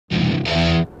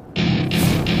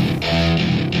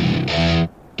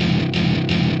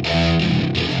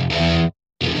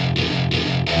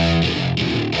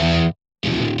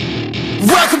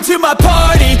my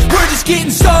party, we're just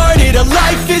getting started. A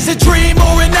life is a dream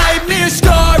or a nightmare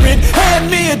scarring. Hand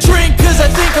me a drink cause I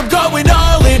think I'm going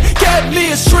all in. Get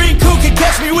me a shrink who can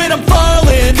catch me when I'm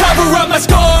falling. Cover up my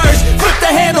scars, flip the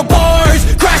handlebars,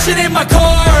 crashing in my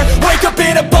car, wake up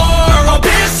in a bar. I'll be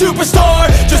a superstar,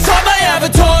 just on my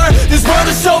avatar. This world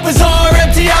is so bizarre,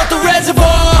 empty out the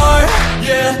reservoir.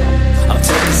 Yeah, I'm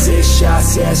taking 6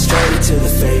 shots, yeah, straight to the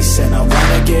face. And I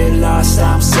wanna get lost,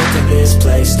 I'm sick of this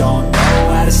place. Don't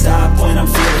know how to stop when I'm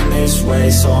feeling this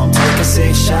way. So I'm taking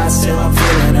 6 shots till I'm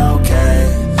feeling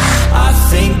okay. I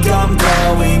think I'm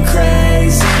going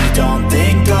crazy, don't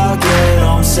think I'll get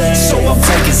home safe. So I'm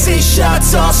taking 6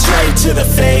 shots, all straight to the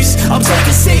face. I'm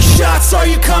taking 6 shots, are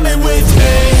you coming with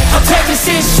me? I'm taking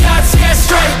 6 shots, yeah,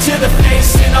 straight to the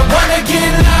face. And I wanna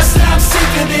get lost, I'm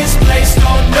sick of this place.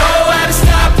 Don't know how to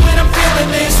stop when I'm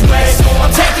feeling this way. So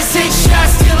I'm taking 6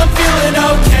 shots till I'm feeling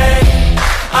okay.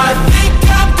 I think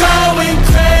I'm going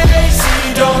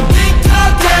crazy, don't think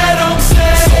I'll get home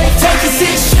safe. So I'm taking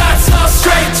 6 shots, all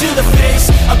straight to the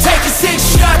face. I'm taking 6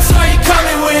 shots, are you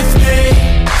coming with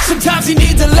me? Sometimes you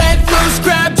need to let loose,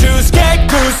 grab juice, get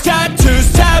goose,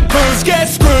 tattoos, taboos, get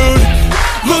screwed.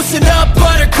 Loosen up,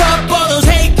 buttercup, all those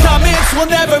hate comments will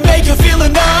never make you feel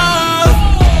enough.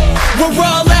 We're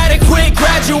all adequate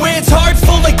graduates, heart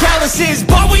full of calluses,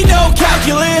 but we know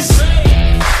calculus.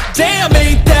 Damn,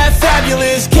 ain't that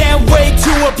fabulous? Can't wait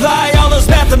to apply all those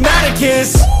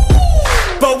mathematicus.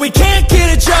 But we can't get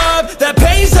a job that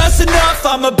pays us enough.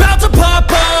 I'm about to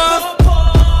pop up.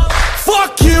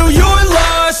 Fuck you, you're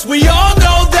lost. We all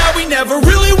know that we never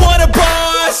really want a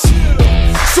boss.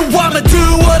 So I'ma do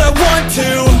what I want to,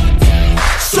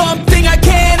 something I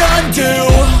can't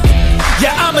undo.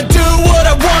 Yeah, I'ma do what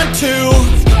I want to,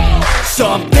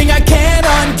 something I can't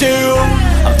undo.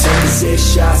 I'm taking 6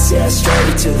 shots, yeah,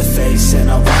 straight to the face. And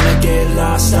I wanna get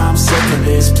lost, I'm sick of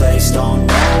this place. Don't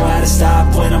know how to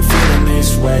stop when I'm feeling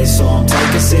this way. So I'm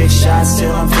taking 6 shots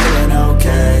till I'm feeling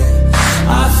okay.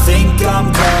 I think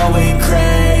I'm going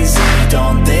crazy,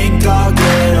 don't think I'll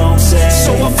get home safe.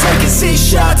 So I'm taking 6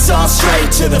 shots, all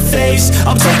straight to the face.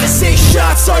 I'm taking 6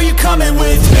 shots, are you coming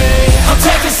with me? I'm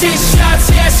taking 6 shots,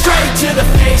 yeah, straight to the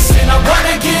face. And I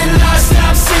wanna get lost,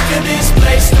 I'm sick of this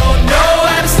place. Don't know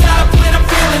how to stop when I'm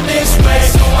feeling this way.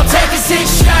 So I'm taking 6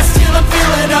 shots till I'm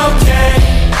feeling okay.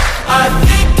 I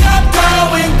think I'm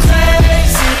going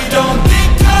crazy, don't think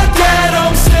I'll get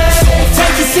home safe. So I'm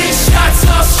taking 6 shots,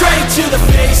 all straight to the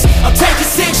face. I'm taking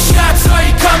 6 shots, are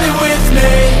you coming with me?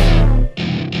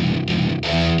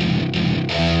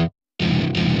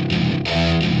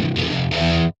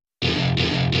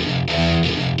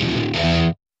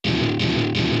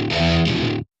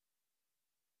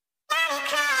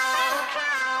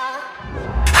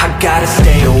 Gotta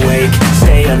stay awake,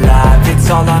 stay alive. It's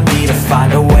all on me to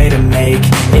find a way to make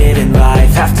it in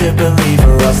life. Have to believe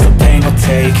or else the pain will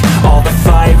take all the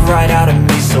fight right out of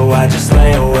me. So I just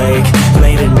lay awake,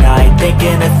 late at night,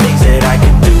 thinking of things that I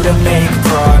can do to make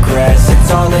progress.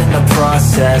 It's all in the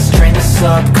process, train the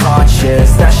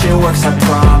subconscious. That shit works, I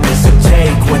promise. So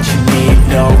take what you need,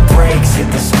 no breaks, hit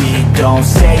the speed. Don't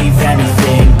save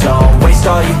anything, don't waste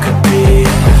all you could be.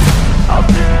 I'll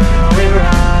do it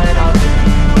right, I'll do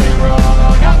it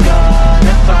wrong. I'm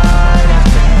gonna fight, I'm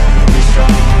gonna be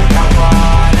strong. I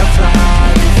wanna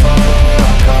fly before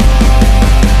I'm gone.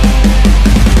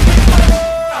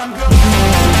 I'm gone.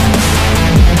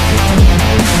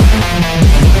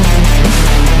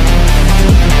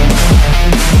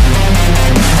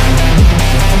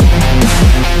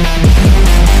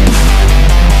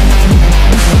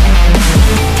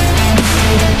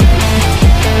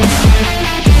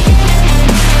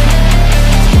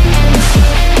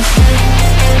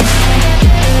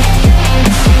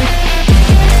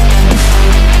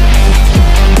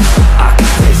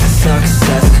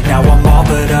 Now I'm all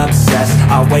but obsessed,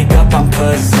 I wake up, I'm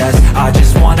possessed. I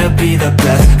just wanna be the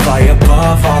best, fly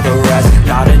above all the rest.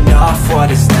 Not enough,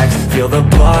 what is next? Feel the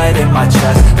blood in my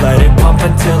chest, let it pump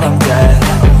until I'm dead.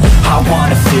 I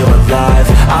wanna feel alive,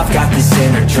 I've got this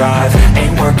inner drive.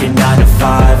 Ain't working 9 to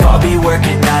 5, I'll be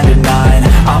working 9 to 9.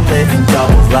 I'm living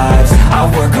double lives, I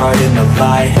work hard in the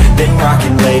light, then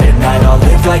rocking late at night. I'll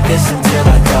live like this until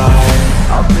I die.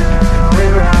 I'll do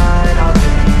it right, I'll do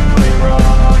it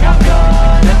wrong. I'm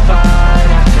gonna fight,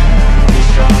 I'm gonna be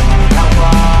strong. I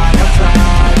wanna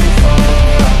fly before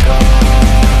I'm gone.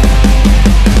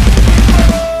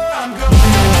 I'm gone.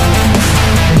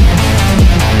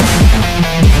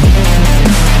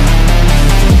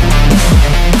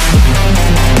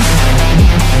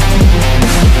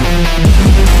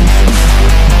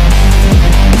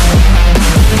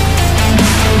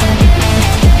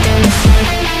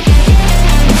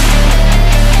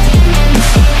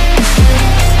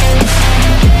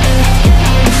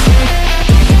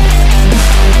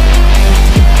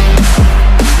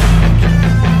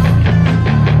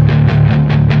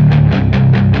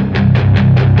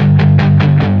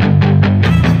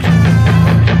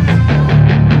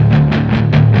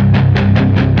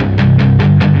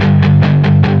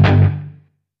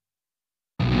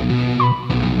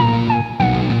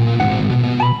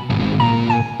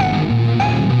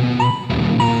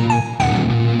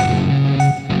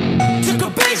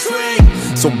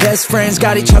 best friends,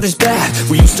 got each other's back.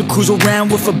 We used to cruise around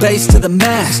with a bass to the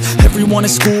max. Everyone in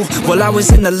school, while I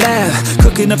was in the lab,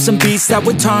 cooking up some beats that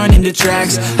would turn into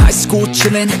tracks. High school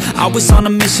chillin', I was on a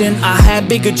mission. I had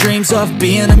bigger dreams of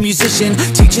being a musician.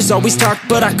 Teachers always talked,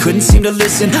 but I couldn't seem to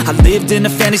listen. I lived in a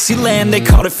fantasy land, they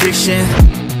called it fiction.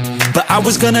 But I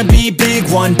was gonna be big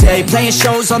one day, playing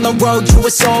shows on the road to a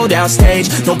sold out stage.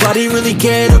 Nobody really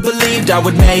cared or believed I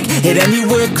would make it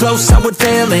anywhere close, I would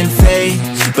fail and fade.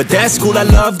 But that's cool, I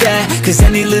love that, cause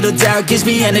any little doubt gives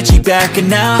me energy back. And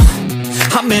now,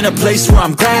 I'm in a place where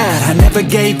I'm glad I never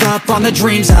gave up on the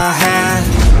dreams I had.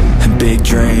 And big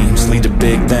dreams lead to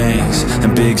big things,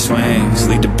 and big swings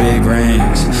lead to big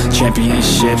rings.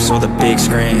 Championships or the big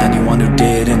screen, anyone who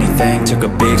did anything took a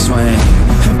big swing.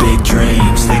 And big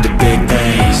dreams lead to big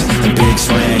things, and big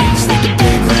swings lead to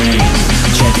big rings.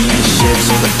 Championships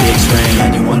or the big screen,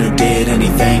 anyone who did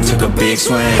anything took a big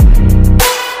swing.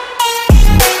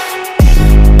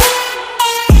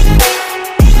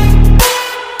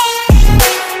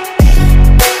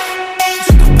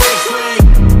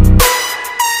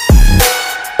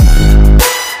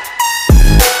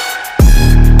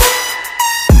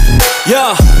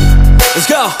 Yeah, let's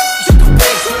go.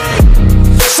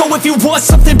 So if you want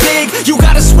something big, you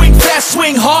gotta swing fast,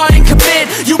 swing hard and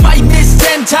commit. You might miss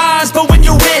 10 times, but when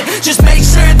you hit, just make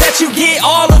sure that you get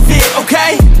all of it,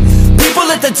 okay?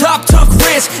 People at the top took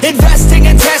risks. Investing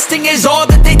and testing is all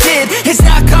that they did. It's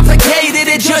not complicated,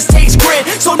 it just takes grit.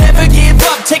 So never give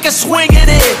up, take a swing at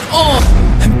it.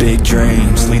 And big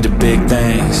dreams lead to big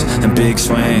things, and big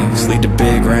swings lead to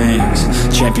big rings.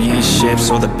 Championships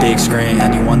or the big screen,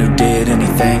 anyone who did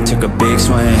anything took a big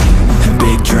swing. And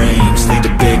big dreams lead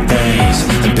to big things,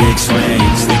 and big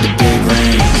swings lead to big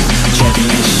rings.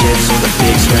 Championships or the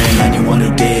big screen, anyone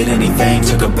who did anything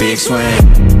took a big swing.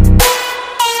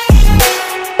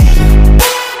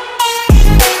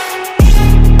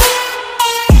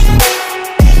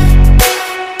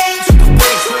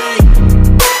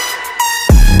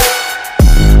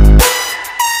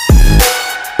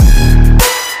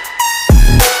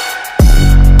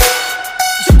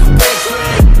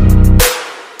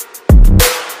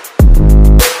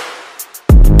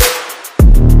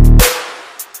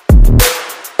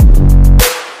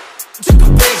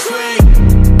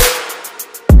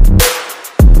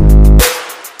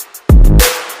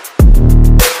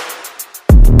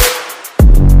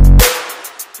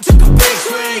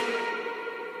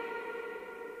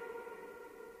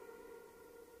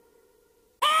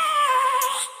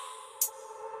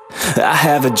 I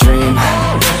have a dream,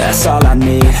 that's all I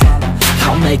need.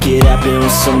 I'll make it happen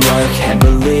with some work and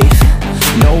belief.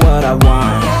 Know what I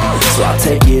want, so I'll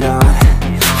take it on.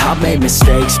 I've made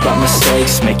mistakes, but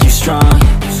mistakes make you strong.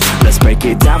 Let's break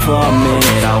it down for a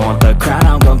minute. I want the crown,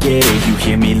 I'm gon' get it. You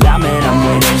hear me loud, man, I'm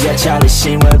winning. Yeah, Charlie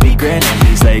Sheen will be grinning.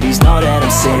 These ladies know that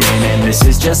I'm sinning, and this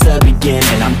is just the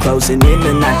beginning. I'm closing in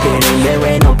the ninth inning, there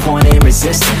ain't no point in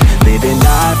resisting. Living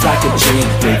life like a dream,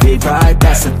 live it right,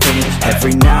 that's the thing.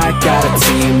 Every night, got a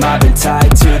team, I've been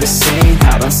tied to the scene.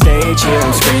 Out on stage, here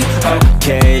on screen,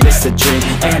 okay, it's a dream.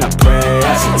 And I pray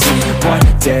as a team, one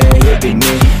day it'll be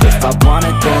me. If I want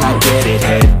it, then I get it.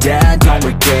 Head down, don't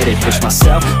regret it. Push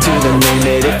myself to the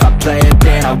limit. If I play it,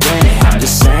 then I win it. I'm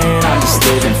just saying, I'm just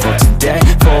living for today.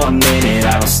 For a minute,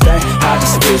 I don't stay, I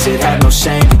just visit. Have no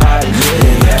shame, I admit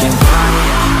it. Looking right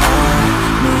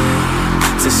at me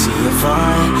to see if I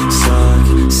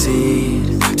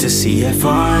succeed, to see if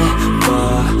I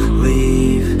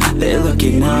believe. They're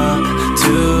looking up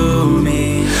to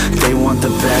me. They want the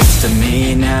best of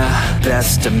me now,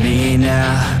 best of me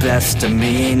now, best of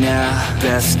me now,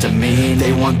 best of me.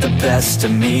 They want the best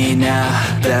of me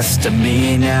now, best of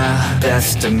me now,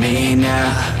 best of me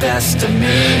now, best of me.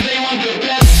 They want the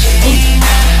best of me now.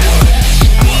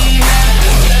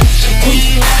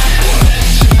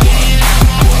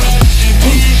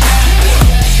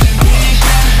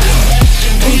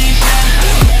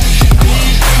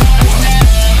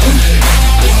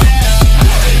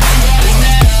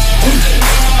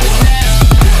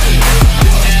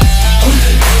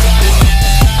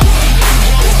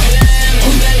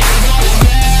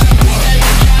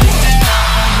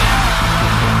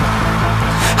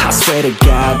 Swear to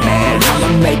God, man,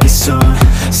 I'ma make it soon.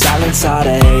 Silence all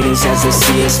the haters as they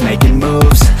see us making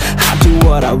moves. I do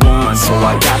what I want, so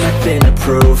I got nothing to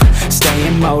prove.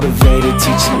 Staying motivated,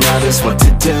 teaching others what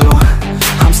to do.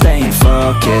 I'm staying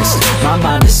focused, my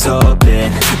mind is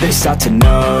open. They start to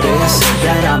notice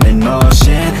that I'm in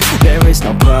motion. There is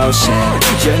no potion,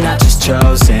 you're not just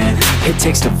chosen. It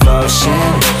takes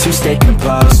devotion to stay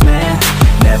composed, man.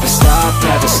 Never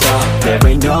stop, there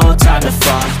ain't no time to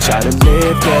fall. Try to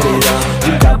live, get it up,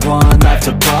 you got one life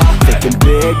to pop. Thinking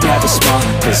big, never small,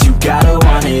 cause you gotta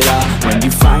want it all. When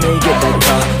you finally get that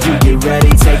call, you get ready,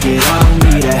 take it on.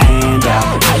 Need a hand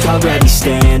out, I already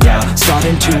stand out.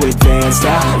 Starting to advance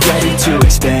now, ready to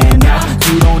expand now.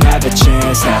 You don't have a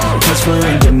chance now, cause we're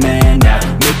in demand now.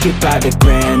 Make it by the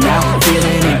grand now,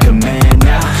 feeling in command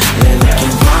now. They're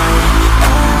looking right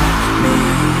at me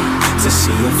to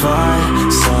see if I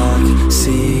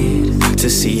succeed, to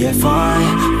see if I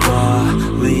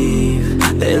believe.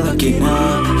 They're looking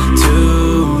up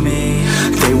to me.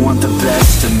 They want the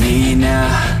best of me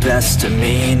now, best of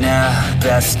me now,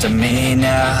 best of me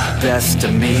now, best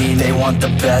of me. They want the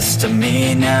best of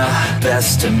me now,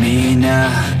 best of me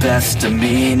now, best of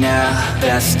me now,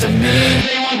 best of me.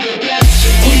 They want the best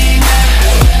of me now.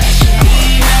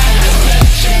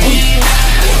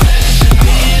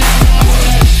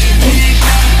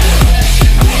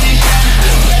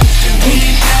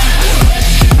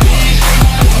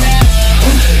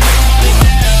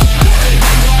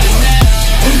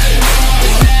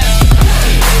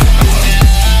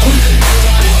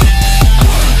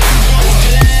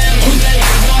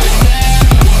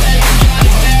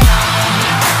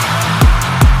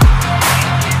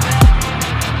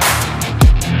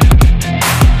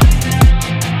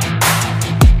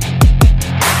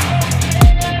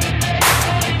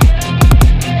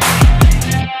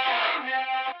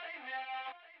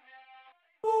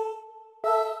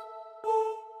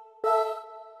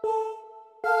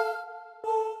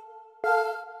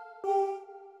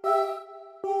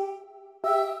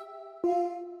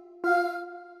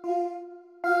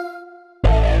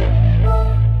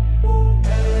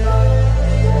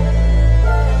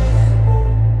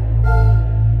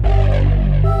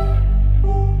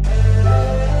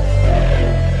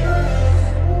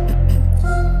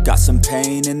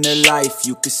 Pain in their life,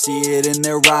 you can see it in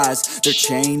their eyes. They're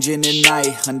changing at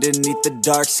night, underneath the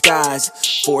dark skies.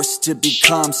 Forced to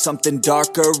become something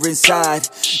darker inside.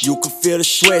 You can feel the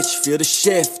switch, feel the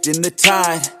shift in the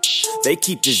tide. They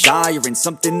keep desiring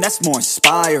something that's more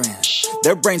inspiring.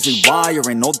 Their brains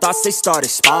rewiring, old thoughts they start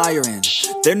expiring.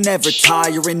 They're never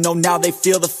tiring, no now they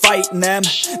feel the fight in them.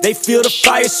 They feel the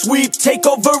fire sweep, take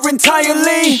over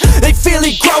entirely. They feel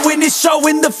it growing, it's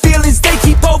showing the feelings. They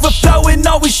keep overflowing,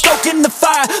 always stoking the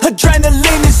fire.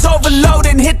 Adrenaline is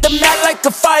overloading, hit the mat like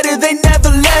a fighter. They never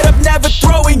let up, never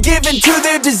throwing, giving to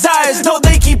their desires. No,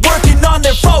 they keep working on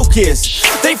their focus.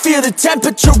 They feel the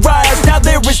temperature rise, now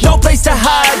there is no place to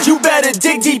hide. You better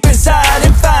dig deep inside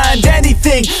and find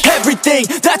anything, everything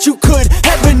that you could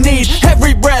ever need.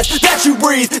 Every breath that you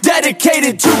breathe,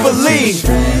 dedicated to believe.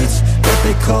 Streets that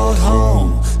they called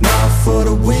home, not for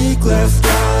the weak, left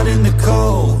out in the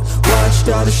cold. Watched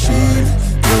all the sheep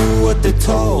do what they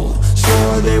told,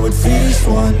 swore they would feast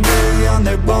one day on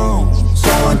their bones.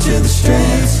 Going to the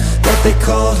streets that they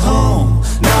called home,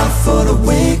 not for the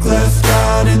weak, left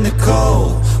out in the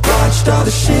cold. Watched all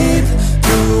the sheep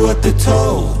do what they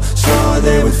told, swore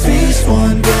they would feast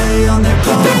one day on their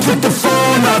bones. They took the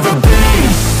form of a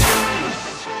beast.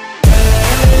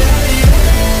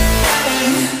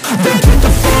 They took the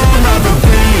form of a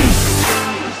beast.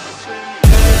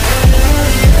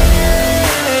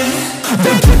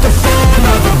 They took the form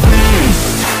of a beast.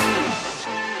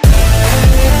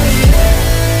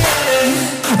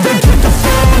 They took the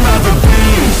form of a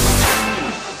beast.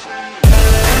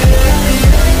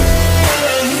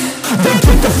 They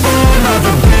took the form of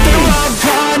a beast. They're all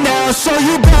gone now, so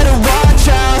you better watch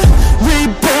out.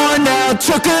 Reborn now,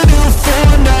 took a new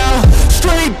form now.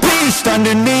 Straight beast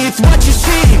underneath what you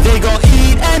see. They gon'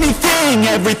 eat anything,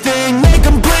 everything, make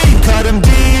them bleed, cut them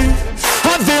deep.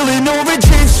 A villain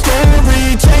origin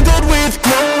story, tangled with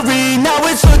glory, now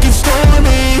it's looking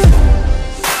stormy.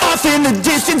 Off in the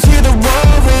distance, hear the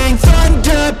roaring,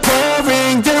 thunder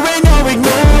pouring, there ain't no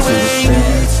ignoring.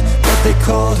 Streets that they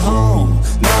called home,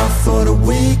 not for the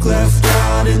weak, left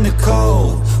out in the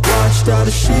cold. Watched all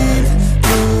the sheep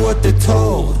do what they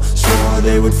told, swore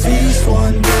they would feast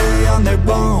one day on their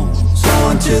bones.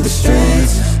 Going to the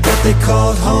streets that they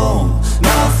called home,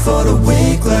 not for the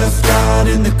weak, left out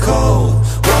in the cold.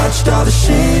 Watched all the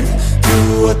sheep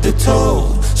do what they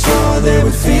told, swore they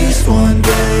would feast one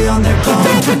day on their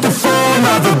bones. They took the form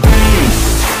of a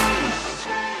beast.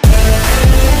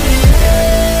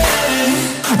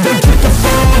 They took the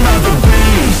form of a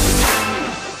beast.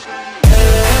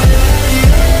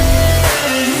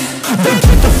 They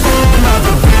took the form of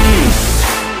a beast.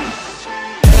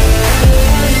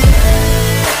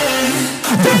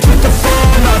 They took the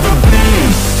form of a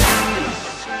beast.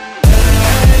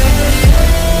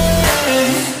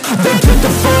 They took the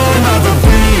form of a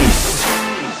beast.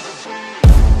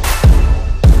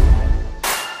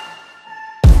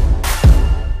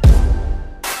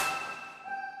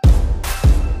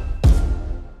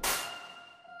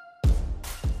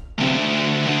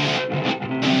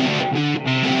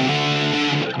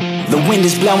 The wind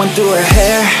is blowing through her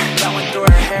hair.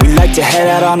 We like to head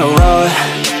out on the road,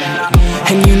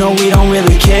 and you know we don't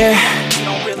really care,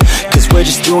 cause we're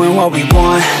just doing what we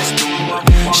want.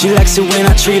 She likes it when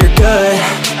I treat her good.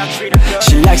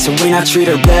 She likes it when I treat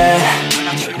her bad.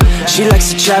 She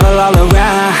likes to travel all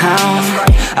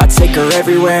around. I take her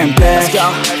everywhere and back.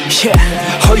 Yeah,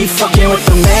 oh, you fucking with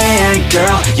the man,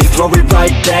 girl. You throw it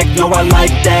right back, no, I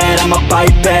like that. I'ma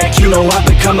bite back, you know I've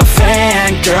become a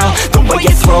fan, girl. The way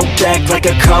you throw back like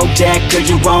a Kodak, girl,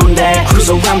 you own that. Cruise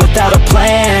around without a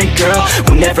plan, girl.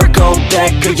 We'll never go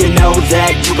back, girl, you know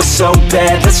that. You were so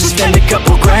bad, let's just spend a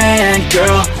couple grand,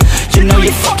 girl. You know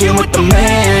you're fucking with the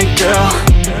man, girl.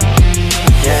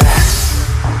 Yeah.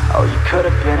 Oh, you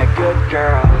could've been a good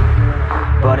girl,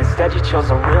 but instead you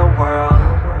chose a real world.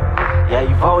 Yeah,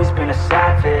 you've always been a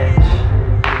savage.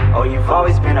 Oh, you've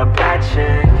always been a bad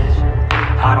chick.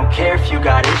 I don't care if you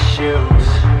got issues.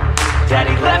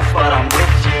 Daddy left, but I'm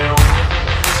with you.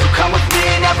 So come with me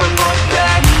and never look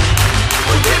back.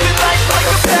 We're living life like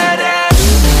a badass.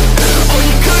 Oh,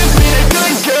 you could've been a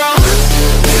good girl,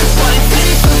 but instead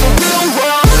you chose a real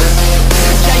world.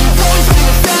 Yeah, you've always been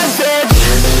a savage.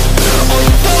 Oh,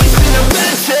 you've always been a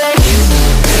bad chick.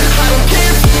 I don't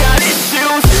care if you got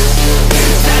issues.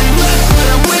 Daddy left, but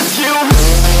I'm with you. So come with me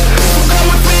and never look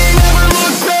back.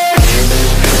 We're living life like a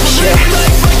badass.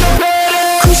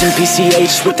 Cruising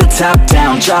PCH with the top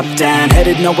down, drop down,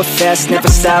 headed nowhere fast, never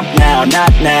stop now,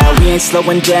 not now. We ain't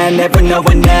slowing down, never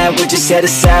knowing that. We're just headed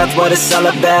south, what it's all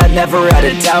about, never out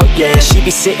of doubt, yeah. She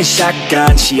be sitting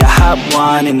shotgun, she a hot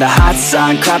one, in the hot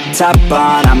sun, crop top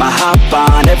on, I'ma hop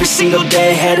on, every single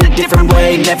day, head a different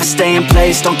way, never stay in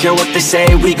place, don't care what they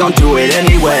say, we gon' do it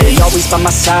anyway. Always by my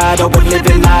side, oh, we're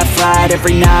living life right,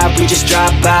 every night we just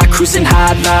drive by, cruising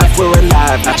high life, we're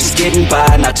alive, not just getting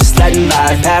by, not just letting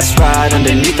life pass right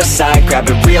underneath the side, grab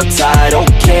it real tight.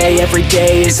 Okay, every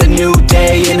day is a new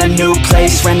day in a new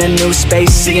place, rent a new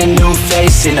space, see a new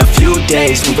face in a few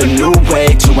days, move a new way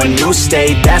to a new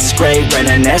state, that's great, rent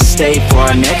an estate for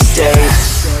our next day.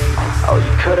 Oh,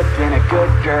 you could've been a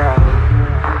good girl,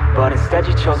 but instead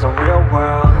you chose a real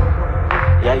world.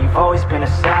 Yeah, you've always been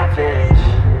a savage.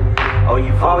 Oh,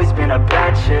 you've always been a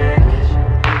bad chick.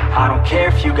 I don't care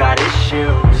if you got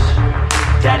issues.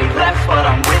 Daddy left, but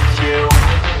I'm with you.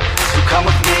 So come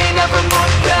with me and never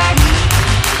look back.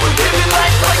 We're living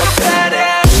life like a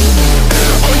badass.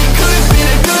 Oh, you could've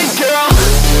been a good girl,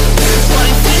 but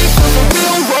instead you chose a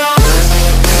real world.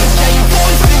 Yeah, you've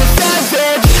always been a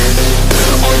savage.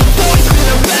 Oh, you've always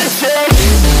been a bad chick.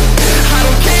 I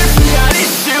don't care if you got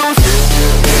issues.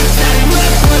 Daddy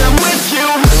left, but I'm with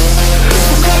you. So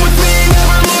come with me and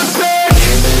never look back. We're living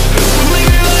life like a badass.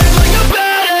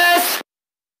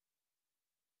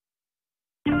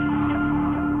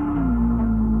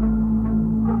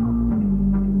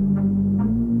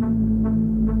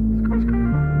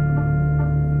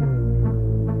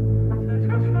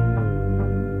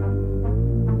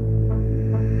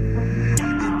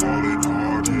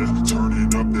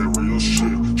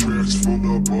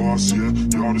 Yeah,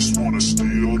 y'all just wanna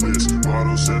steal this.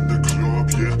 Bottles at the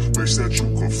club, yeah, makes that you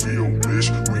can feel,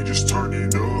 bitch. We just turn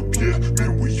it up, yeah,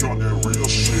 man, we on that real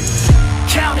shit.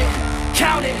 Count it,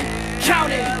 count it,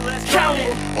 count it, count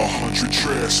it. 100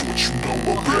 tracks, what you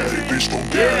know about it, bitch, don't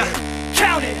get it.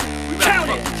 Count it,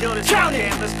 count it, count it, count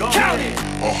it.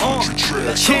 100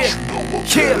 tracks, what you know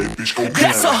about it, bitch, don't get it.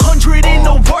 That's 100 in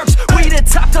the works. We the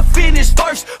top to finish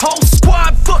first. Whole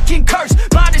squad fucking cursed.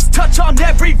 Midas touch on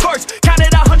every verse.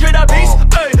 Counted 100 a piece,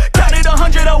 ayy. Counted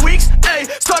 100 a weeks, ayy.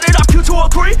 Started off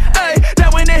Q203, ayy.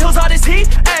 Now in the hills all this heat,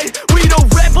 ayy. We the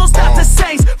rebels, not the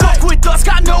saints. Fuck with us,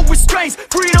 got no restraints.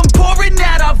 Freedom pouring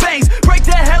out our veins. Break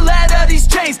the hell out of these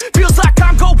chains. Feels like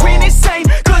I'm going insane,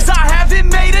 cause I haven't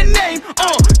made a name.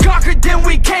 Conquered then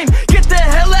we came. Get the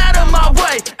hell out of my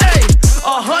way, ayy.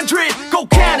 100, go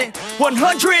count it.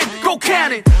 100, go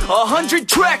count it. 100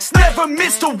 tracks, never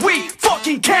missed a week.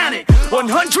 Fucking count it.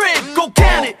 100, go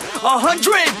count it.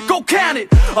 100, go count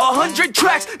it. 100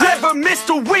 tracks, never missed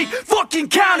a week. Fucking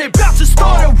count it. About to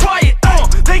start a riot.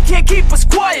 They can't keep us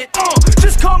quiet.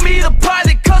 Just call me the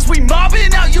pilot, cause we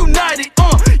mobbing out united.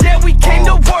 Yeah, we came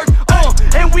to work.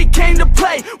 And we came to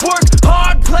play. Work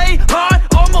hard, play hard,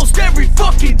 almost every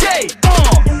fucking day.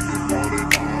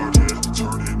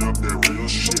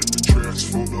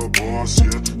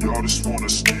 Yeah, y'all just wanna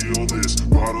steal this.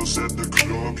 Bottles at the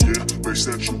club, yeah, makes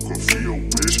that you can feel,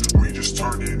 bitch. We just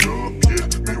turn it up, yeah,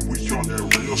 man, we on that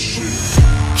real shit.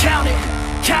 Count it,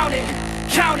 count it,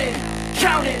 count it,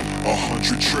 count it.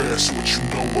 100 tracks, what you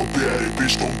know about it,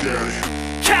 bitch, don't get it.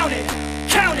 Count it,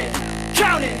 count it,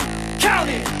 count it, count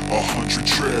it. 100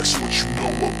 tracks, what you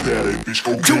know about it, bitch,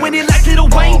 go doing it like Lil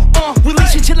Wayne,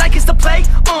 releasing shit like it's the play,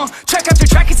 track after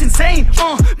track, it's insane,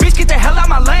 bitch, get the hell out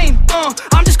my lane,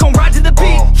 I'm just gon' ride to the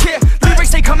beat, yeah,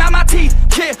 lyrics, they come out my teeth,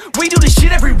 yeah, we do this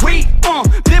shit every week,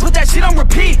 then put that shit on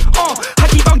repeat, I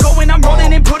keep on going, I'm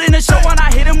rolling and putting a show on, I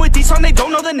hit them with these songs, they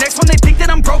don't know the next one, they think that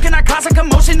I'm broken, I cause a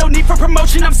commotion, no need for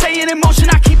promotion, I'm staying in motion,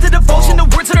 I keep the devotion, the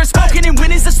words that are spoken, and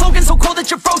when is the slogan so cold that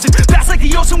you're frozen, fast like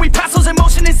the ocean, we pass those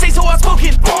emotions and stay so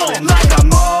outspoken, like I'm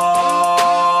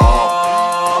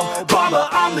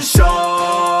Obama on the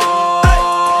show,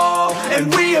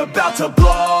 and we about to blow,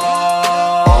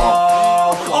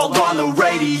 all on the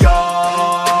radio.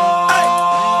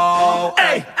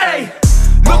 Hey, hey,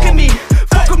 look at me,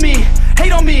 fuck with me,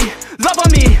 hate on me, love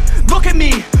on me. Look at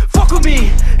me, fuck with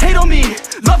me, hate on me,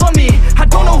 love on me. I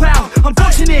don't know how I'm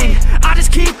functioning, I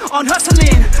just keep on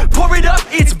hustling. Pour it up,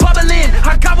 it's bubbling.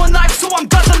 I got one life, so I'm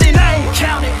guzzling. Hey,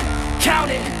 count it, count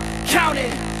it, count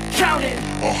it, count it.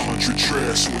 100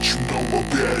 tracks, what you know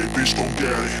about it, bitch, don't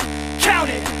doubt it. Count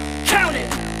it, count it,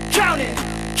 count it,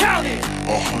 count it.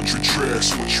 100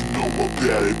 tracks, what you know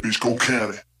about it, bitch, go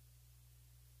count it.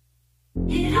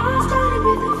 It all started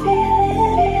with a feeling.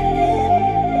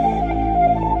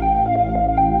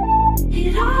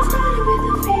 It all started with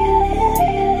a feeling.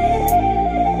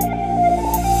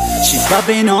 She's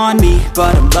loving on me,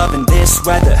 but I'm loving this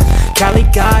weather. Cali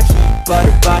got heat, but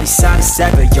her body sound is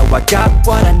ever. Yo, I got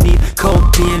what I need,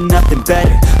 cold beer, nothing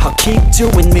better. I'll keep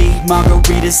doing me,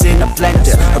 margaritas in a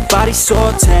blender. Her body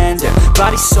so tender,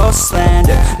 body so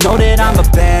slender. Know that I'm a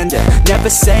bender, never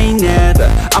say never.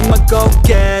 I'm a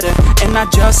go-getter, and I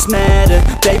just met her.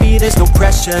 Baby, there's no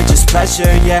pressure, just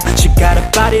pleasure, yeah. She got a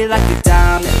body like a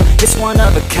diamond, it's one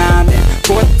of a kind, and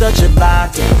 4th of July,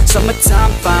 yeah.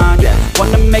 Summertime fine, yeah.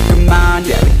 Wanna make her mine,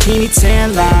 yeah. Bikini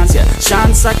tan lines, yeah.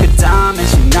 Shines like a diamond,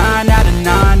 she 9 out of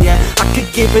 9, yeah. I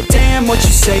could give a damn what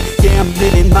you say, yeah. I'm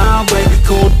living my way,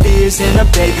 cold beers in a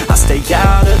bay. I stay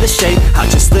out of the shade, I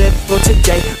just live for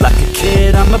today. Like a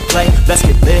kid, I'ma play. Let's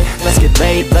get lit, let's get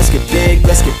laid, let's get big,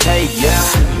 let's get paid, yeah.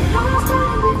 It all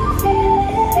started with a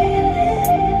feeling.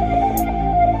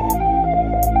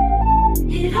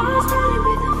 It all started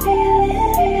with a feeling.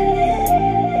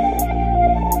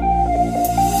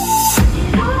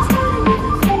 It all started with a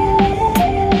feeling.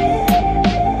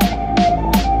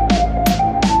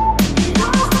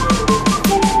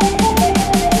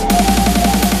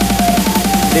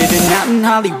 Living out in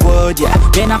Hollywood, yeah,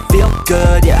 man, I feel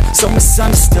good, yeah. So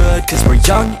misunderstood, cause we're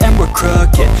young and we're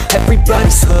crooked.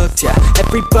 Everybody's hooked, yeah,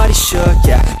 everybody shook,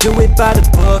 yeah. Do it by the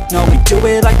book, no, we do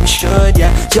it like we should,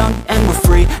 yeah. Young and we're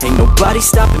free, ain't nobody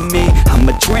stopping me.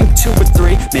 I'ma drink 2 or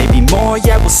 3, maybe more,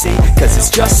 yeah, we'll see. Cause it's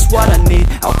just what I need,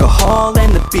 alcohol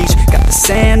and the beach. Got the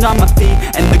sand on my feet,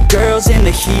 and the girls in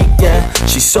the heat, yeah.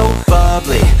 She's so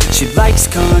bubbly, she likes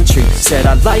country. Said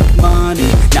I like money,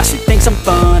 now she thinks I'm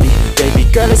funny. Baby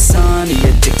girl, it's sunny,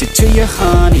 addicted to your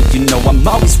honey. You know I'm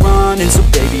always running, so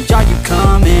baby, are you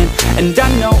coming? And I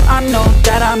know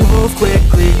that I move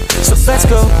quickly. So let's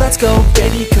go,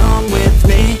 baby, come with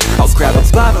me. I'll grab a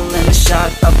bottle and a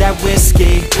shot of that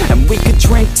whiskey, and we could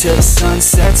drink till the sun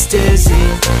sets dizzy,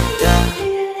 yeah.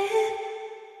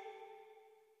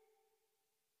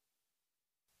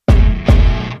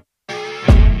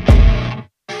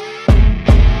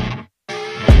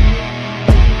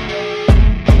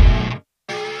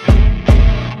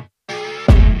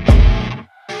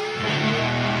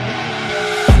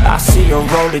 I see her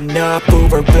rolling up,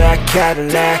 Uber black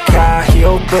Cadillac, high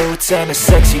heel boots and a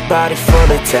sexy body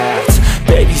full of tats.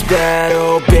 Baby's bad,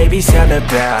 oh baby's hella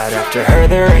bad. After her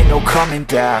there ain't no coming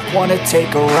back. Wanna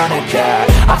take a run at that.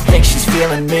 I think she's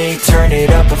feeling me, turn it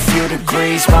up a few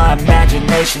degrees. My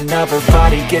imagination of her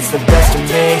body gets the best of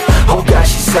me. Oh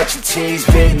gosh, she's such a tease,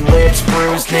 bitten lips,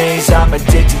 bruised knees. I'm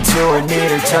addicted to her,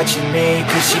 need her touching me.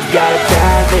 Cause she got a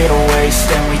bad little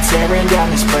waist, and we tearing down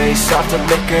this place. Off the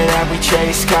liquor that we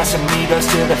chase,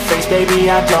 Casamigos to the face. Baby,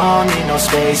 I don't need no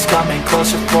space, coming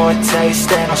closer for a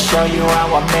taste. And I'll show you how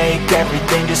I make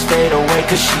everything just fade away.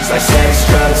 Cause she's like sex,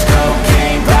 drugs,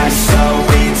 cocaine, body so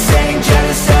insane.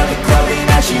 Jealous of the clothing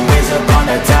that she wears up on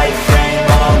a tight frame.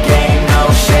 All game, no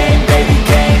shame, baby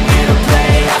came here to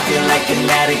play. I feel like an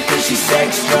addict cause she's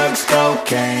sex, drugs,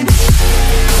 cocaine.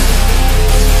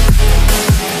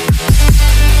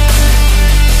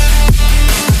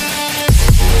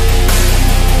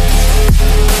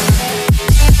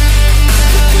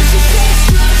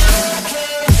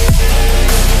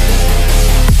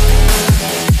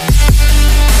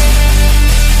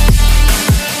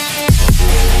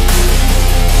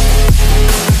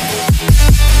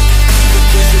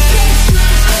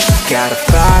 Got a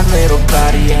fine little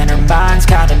body and her mind's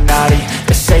kinda naughty.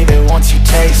 They say they want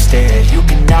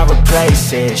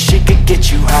replace it. She could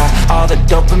get you high, all the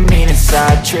dopamine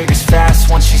inside triggers fast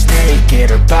once she's naked.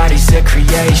 Her body's a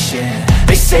creation.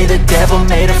 They say the devil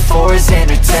made her for his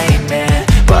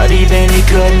entertainment, but even he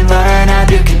couldn't learn how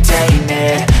to contain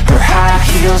it. Her high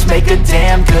heels make a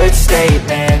damn good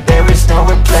statement. There is no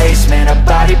replacement, a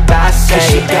body by Satan. 'Cause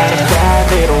she got a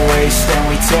bad little waist, and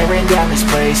we tearing down this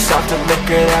place off the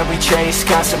liquor that we chase.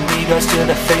 Got some egos to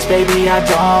the face, baby, I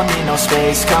don't need no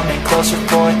space. Coming closer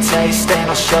for a taste, and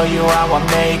I'll show you how I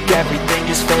make everything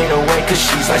just fade away. 'Cause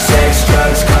she's like sex,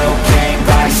 drugs, cocaine,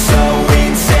 body so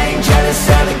insane. Jealous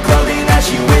of the clothing that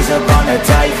she wears up on a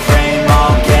tight frame.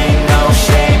 All game, no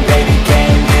shame, baby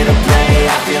came here to play.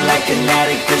 I feel like an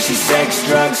addict 'cause she's sex,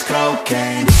 drugs,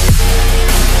 cocaine.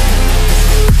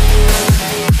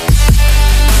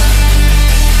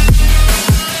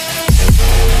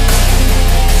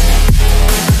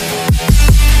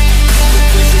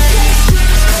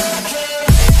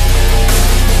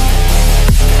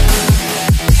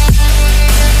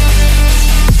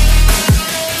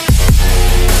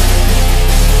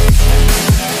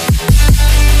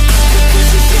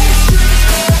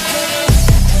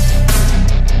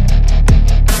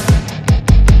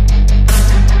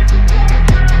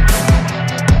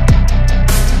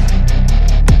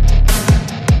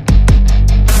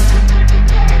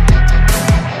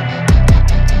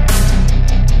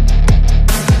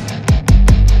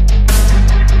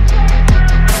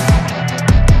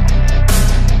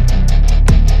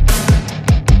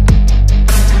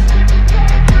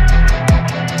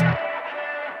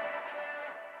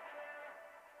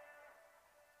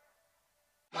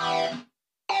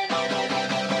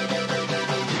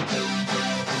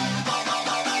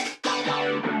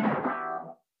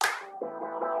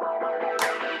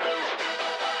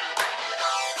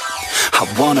 I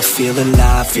wanna feel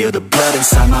alive, feel the blood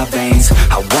inside my veins.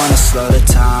 I wanna slow the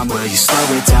time, will you slow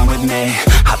it down with me?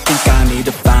 I think I need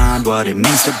to find what it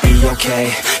means to be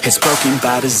okay. It's broken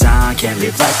by design, can't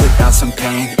live life without some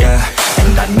pain, yeah.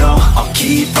 And I know I'll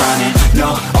keep running, no,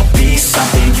 I'll be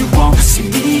something you won't see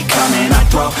me coming.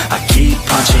 I keep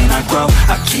punching, I grow,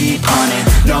 I keep hunting.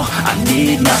 No, I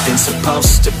need nothing,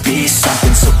 supposed to be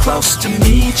something so close to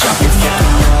me. Jumping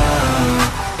down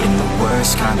in the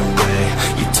worst kind of way.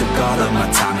 You took all of my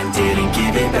time and didn't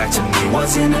give it back to me.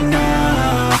 Wasn't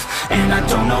enough, and I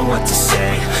don't know what to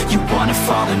say. You wanna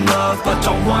fall in love, but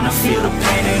don't wanna feel the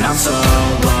pain. And I'm so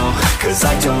low, 'cause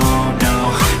I don't know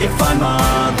if I'm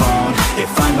alone,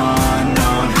 if I'm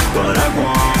unknown. But I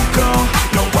won't go,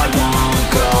 no I won't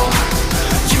go.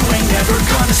 You ain't never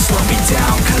gonna slow me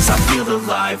down, 'cause I feel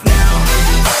alive now.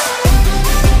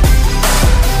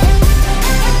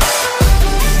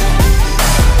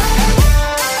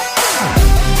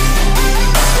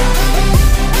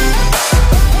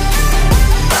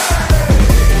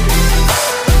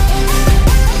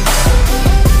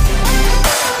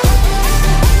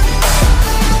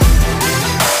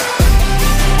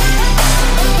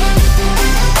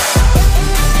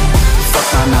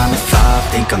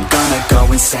 Think I'm gonna go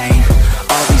insane.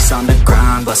 Always on the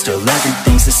grind, but still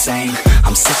everything's the same.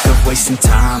 I'm sick of wasting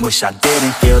time, wish I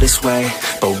didn't feel this way.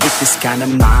 But with this kind of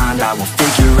mind, I will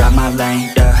figure out my lane,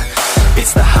 yeah.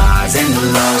 It's the highs and the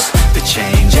lows, the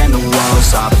change and the woes.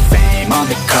 All the fame on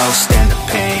the coast and the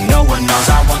pain no one knows.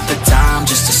 I want the time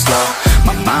just to slow,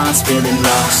 my mind's feeling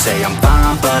low. Say I'm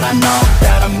fine, but I know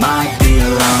that I might be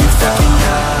alone. Fucking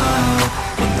love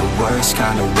in the worst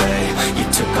kind of way. You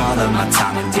took all of my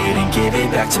time and didn't give it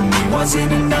back to me.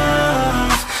 Wasn't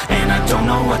enough, and I don't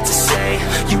know what to say.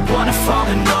 You wanna fall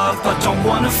in love, but don't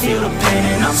wanna feel the pain.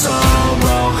 And I'm so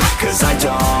low, 'cause I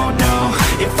don't know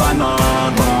if I'm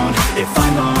alone, if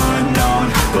I'm unknown.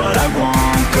 But I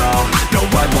won't go, no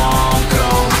I won't go.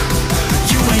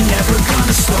 You ain't never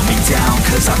gonna slow me down,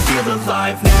 'cause I feel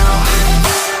alive now.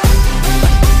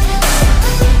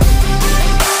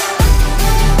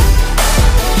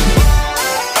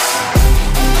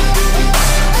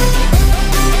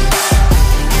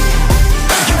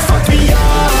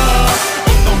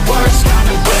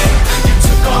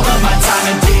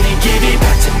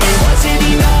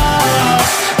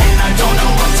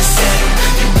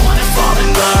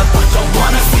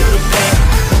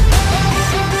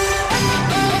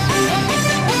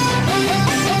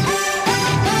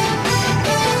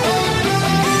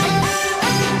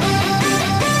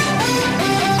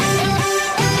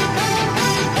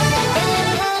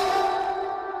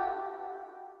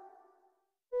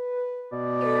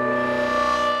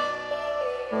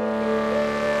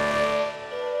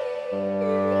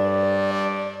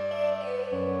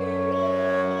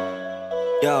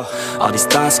 Yo, all these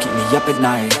thoughts keep me up at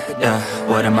night, yeah.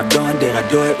 What am I doing, did I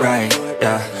do it right,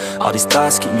 yeah. All these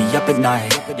thoughts keep me up at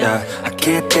night, yeah. I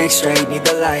can't think straight, need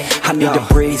the light. I need to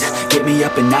breathe, get me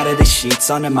up and out of the sheets,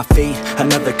 onto my feet.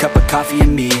 Another cup of coffee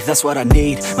and me, that's what I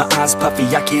need. My eyes puffy,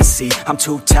 I can't see. I'm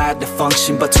too tired to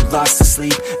function, but too lost to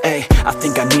sleep. Ay, I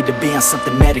think I need to be on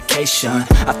something medication.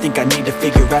 I think I need to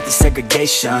figure out the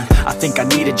segregation. I think I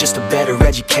needed just a better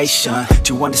education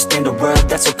to understand a world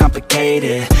that's so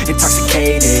complicated.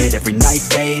 Intoxicated, every night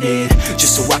faded,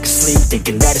 just so I can sleep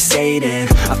thinking that it's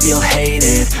sated. I feel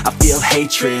hated, I feel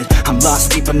hatred. I'm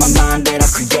lost deep in my mind that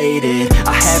I've created.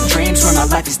 I have dreams where my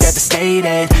life is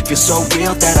devastated. Feel so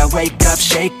real that I wake up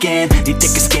shaking. Need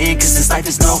thicker skin cause this life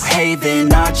is no haven.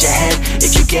 Nod your head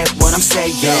if you get what I'm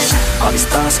saying. All these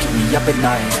thoughts keep me up at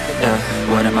night.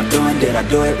 What am I doing? Did I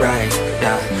do it right?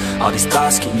 All these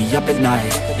thoughts keep me up at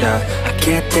night. I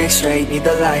can't think straight, need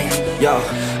the light.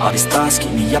 All these thoughts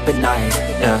keep me up at night.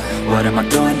 What am I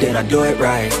doing? Did I do it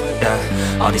right?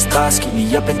 All these thoughts keep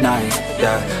me up at night.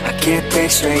 I can't think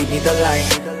straight, need the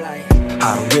light.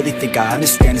 I don't really think I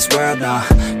understand this world now.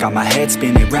 Got my head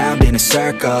spinning round in a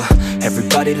circle.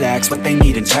 Everybody lacks what they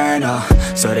need internal,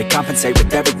 so they compensate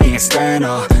with everything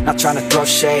external. Not trying to throw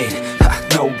shade,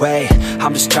 no way.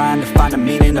 I'm just trying to find the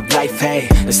meaning of life, hey.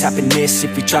 There's happiness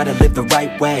if you try to live the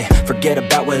right way. Forget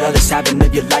about what others have and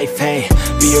live your life, hey.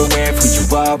 Be aware of who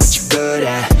you are, what you're good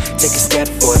at. Take a step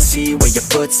forward, see where your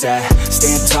foot's at.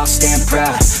 Stand tall, stand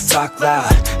proud, talk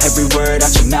loud. Every word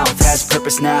out your mouth has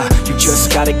purpose now. You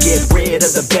just gotta get rid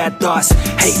of the bad thoughts.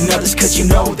 Hating others cause you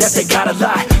know that they got a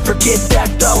lot. Forget that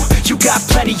though, you got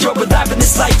plenty, you're alive in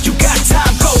this life. You got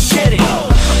time, go get it.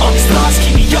 All these thoughts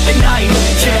keep me up at night,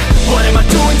 yeah. What am I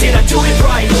doing? Did I do it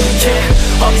right?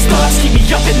 Yeah. All these thoughts keep me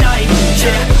up at night,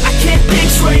 yeah.